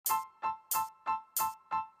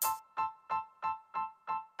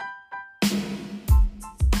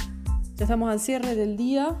Ya estamos al cierre del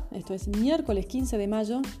día. Esto es miércoles 15 de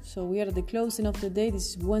mayo. So we are at the closing of the day.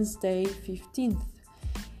 This is Wednesday 15th.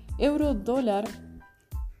 Euro dólar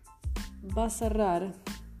va a cerrar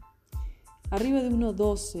arriba de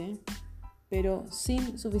 1.12, pero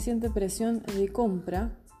sin suficiente presión de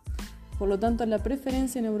compra. Por lo tanto, la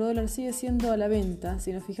preferencia en euro dólar sigue siendo a la venta.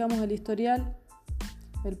 Si nos fijamos en el historial,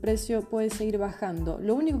 el precio puede seguir bajando.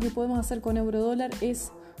 Lo único que podemos hacer con euro dólar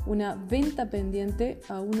es una venta pendiente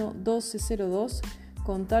a 1.1202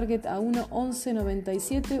 con target a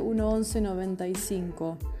 1.1197,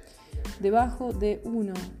 1.1195. Debajo de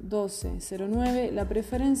 1.1209 la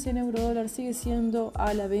preferencia en euro dólar sigue siendo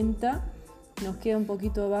a la venta. Nos queda un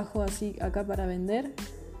poquito abajo así acá para vender.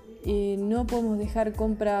 No podemos dejar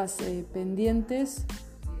compras pendientes,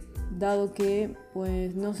 dado que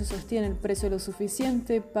pues no se sostiene el precio lo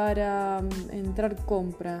suficiente para entrar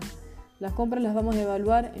compra. Las compras las vamos a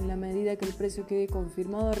evaluar en la medida que el precio quede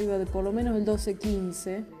confirmado arriba de por lo menos el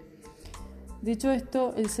 12.15. Dicho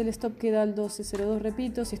esto, el sell stop queda al 12.02,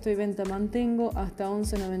 repito, si estoy venta mantengo hasta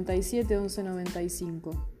 11.97,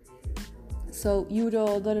 11.95. So,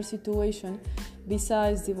 euro dollar situation,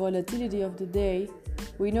 besides the volatility of the day,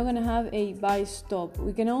 we're not going to have a buy stop.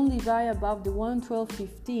 We can only buy above the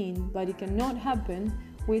 112.15, but it cannot happen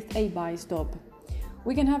with a buy stop.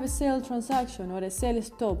 We can have a sell transaction or a sell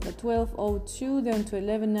stop at 12.02 down to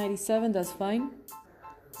 11.97, that's fine.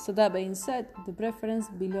 So that being said, the preference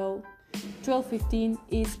below 12.15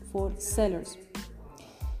 is for sellers.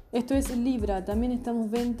 Esto es libra, también estamos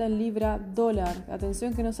venta en libra dólar.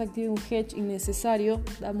 Atención que no se active un hedge innecesario.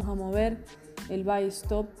 Vamos a mover el buy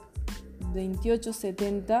stop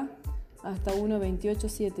 28.70 hasta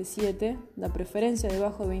 1.2877. La preferencia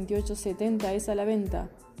debajo de 28.70 es a la venta.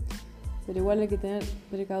 Pero igual hay que tener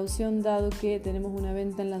precaución dado que tenemos una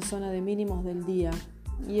venta en la zona de mínimos del día.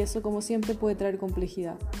 Y eso, como siempre, puede traer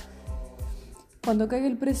complejidad. Cuando caiga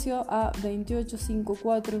el precio a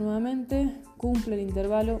 28.54 nuevamente, cumple el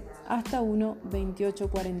intervalo hasta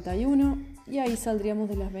 1.2841 y ahí saldríamos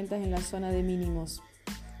de las ventas en la zona de mínimos.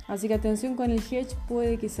 Así que atención con el hedge,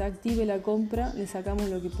 puede que se active la compra, le sacamos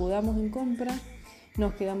lo que podamos en compra,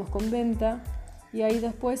 nos quedamos con venta y ahí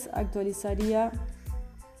después actualizaría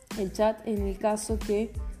el chat en el caso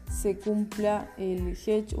que se cumpla el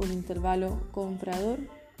hedge o el intervalo comprador.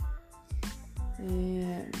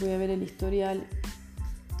 Voy a ver el historial,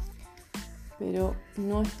 pero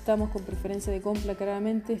no estamos con preferencia de compra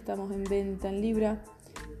claramente, estamos en venta en libra,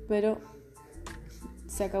 pero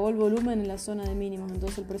se acabó el volumen en la zona de mínimos,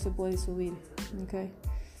 entonces el precio puede subir. Okay.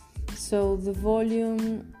 So the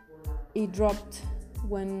volume, it dropped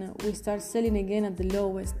when we start selling again at the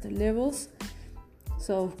lowest levels.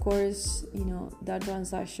 So of course, that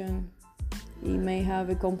transaction, it may have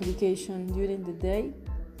a complication during the day.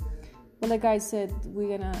 But like I said, we're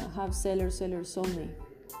gonna have sellers only.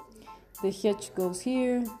 The hedge goes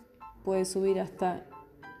here, puede subir hasta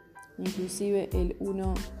inclusive el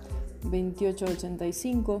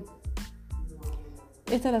 1.2885.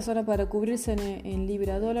 Esta es la zona para cubrirse en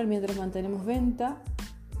libra dólar mientras mantenemos venta.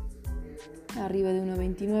 Arriba de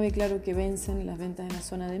 1.29, claro que vencen las ventas en la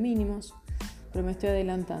zona de mínimos, pero me estoy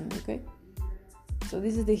adelantando, ¿ok? So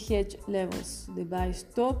this is the hedge levels, the buy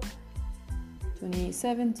stop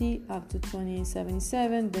 28.70 up to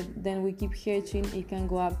 28.77, then we keep hedging, it can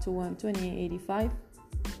go up to 128.85,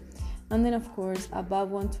 and then of course above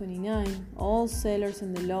 129 all sellers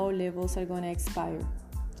in the low levels are going to expire,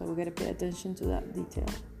 so we got to pay attention to that detail.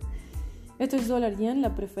 Esto es dólar yen,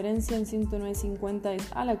 la preferencia en 109.50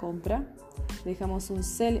 es a la compra, dejamos un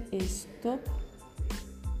sell stop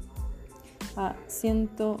a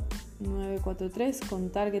 109.43 con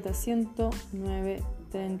target a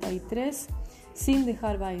 109.33 sin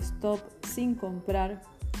dejar buy stop, sin comprar.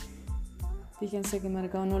 Fíjense que el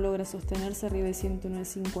mercado no logra sostenerse arriba de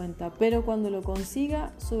 109.50, pero cuando lo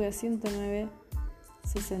consiga sube a 109.69,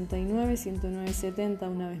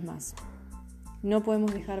 109.70 una vez más. No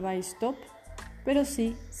podemos dejar buy stop, pero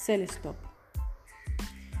sí sell stop.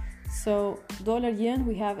 So, dollar yen,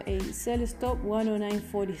 we have a sell stop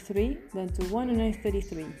 109.43, then to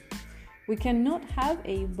 109.33. We cannot have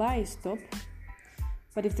a buy stop,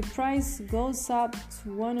 but if the price goes up to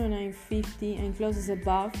 109.50 and closes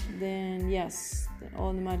above, then yes,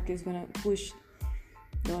 all the market is going to push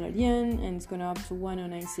dollar yen and it's going to up to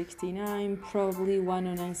 109.69, probably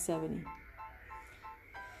 109.70.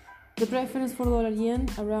 The preference for dollar yen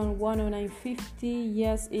around 109.50,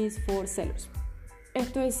 yes, is for sellers.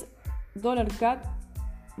 Esto es dólar CAD,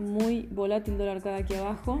 muy volátil dólar CAD aquí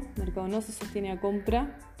abajo. El mercado no se sostiene a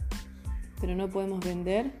compra, pero no podemos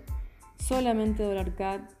vender. Solamente dólar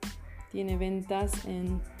CAD tiene ventas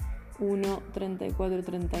en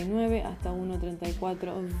 1.3439 hasta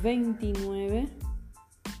 1.3429.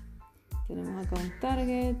 Tenemos acá un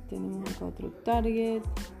target, tenemos acá otro target.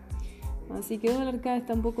 Así que dólar CAD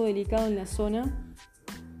está un poco delicado en la zona.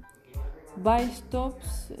 Buy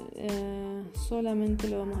stops, solamente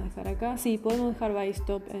lo vamos a dejar acá. Sí, podemos dejar buy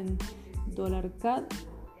stop en dólar CAD.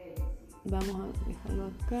 Vamos a dejarlo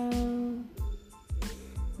acá.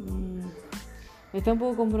 Está un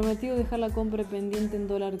poco comprometido dejar la compra pendiente en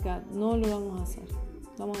dólar CAD. No lo vamos a hacer.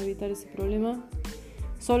 Vamos a evitar ese problema.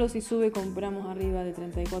 Solo si sube compramos arriba de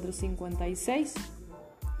 34.56.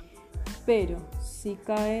 Pero si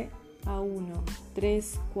cae a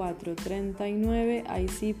 1.3439, ahí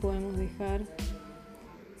sí podemos dejar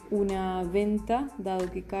una venta, dado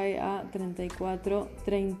que cae a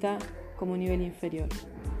 34.30 como nivel inferior.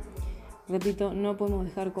 Repito, no podemos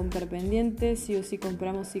dejar comprar pendiente, sí o sí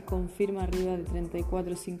compramos si confirma arriba de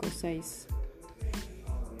 34.56.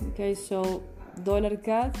 Okay, so dollar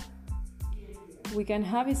CAD, we can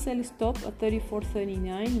have a sell stop at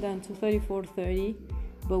 34.39 down to 34.30.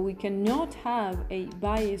 But we cannot have a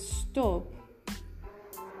buy stop.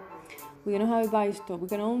 We cannot have a buy stop. We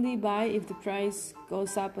can only buy if the price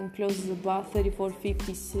goes up and closes above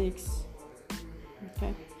 34.56.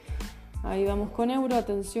 Okay. Ahí vamos con euro.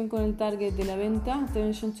 Atención con el target de la venta.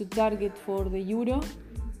 Attention to target for the euro.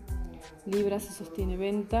 Libra se sostiene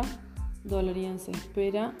venta. Dólar yen se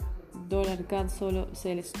espera. Dólar CAD solo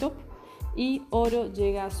sell stop. Y oro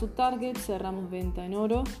llega a su target. Cerramos venta en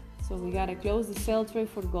oro. So we gotta close the sell trade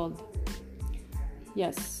for gold.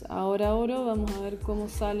 Yes, ahora oro, vamos a ver cómo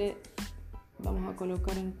sale. Vamos a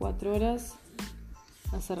colocar en 4 horas.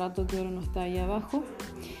 Hace rato que oro no está ahí abajo.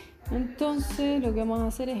 Entonces lo que vamos a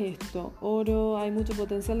hacer es esto. Oro, hay mucho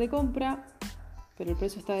potencial de compra, pero el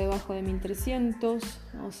precio está debajo de 1300,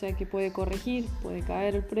 o sea que puede corregir, puede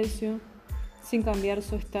caer el precio sin cambiar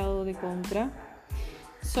su estado de compra.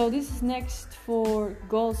 So this is next for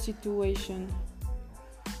gold situation.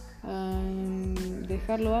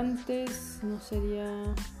 Dejarlo antes no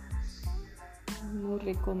sería muy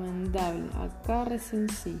recomendable. Acá recién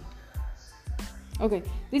sí. Okay,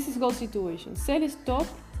 this is gold situation. Sell stop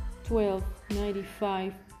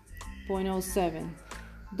 1295.07,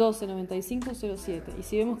 1295.07. Y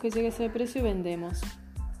si vemos que llega ese precio, vendemos.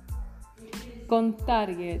 Con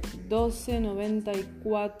target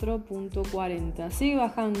 1294.40. Sigue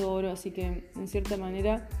bajando oro, así que en cierta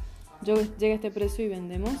manera llega a este precio y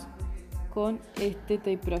vendemos con este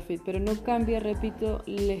take profit, pero no cambia, repito,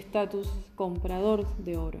 el estatus comprador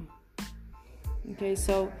de oro. Okay,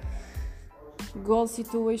 so gold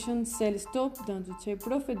situation, sell stop down to take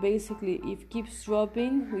profit. Basically, if it keeps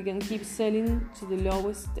dropping, we can keep selling to the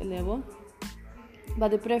lowest level, but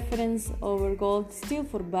the preference over gold still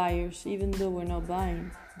for buyers, even though we're not buying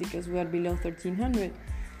because we are below 1300.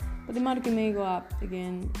 But the market may go up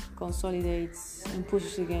again, consolidates and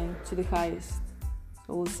pushes again to the highest.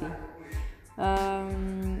 So we'll see.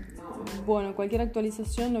 Bueno, cualquier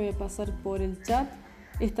actualización lo voy a pasar por el chat.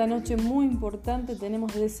 Esta noche muy importante,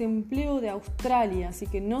 tenemos desempleo de Australia, así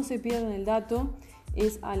que no se pierdan el dato.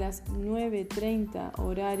 Es a las 9:30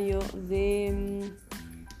 horario de...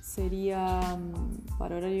 sería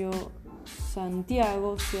para horario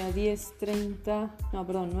Santiago, o sea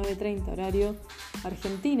 9:30 horario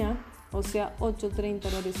Argentina, o sea 8:30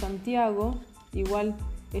 horario Santiago. Igual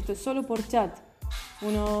esto es solo por chat,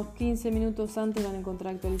 unos 15 minutos antes van a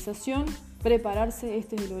encontrar actualización. Prepararse,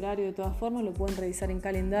 este es el horario de todas formas, lo pueden revisar en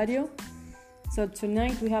calendario. So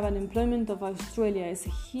tonight we have an employment of Australia. It's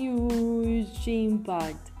a huge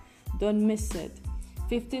impact, don't miss it.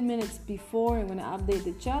 15 minutes before, I'm going to update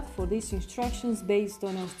the chat for these instructions based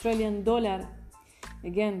on Australian dollar.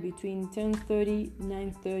 Again, between 10:30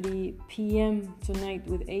 9:30 p.m. tonight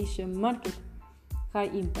with Asian market. High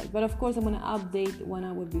impact. But of course, I'm going to update 1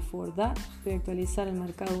 hour before that. Voy a actualizar el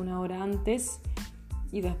mercado 1 hora antes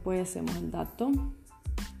y después hacemos el dato.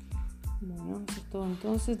 Bueno, eso es todo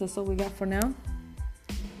entonces. That's all we got for now.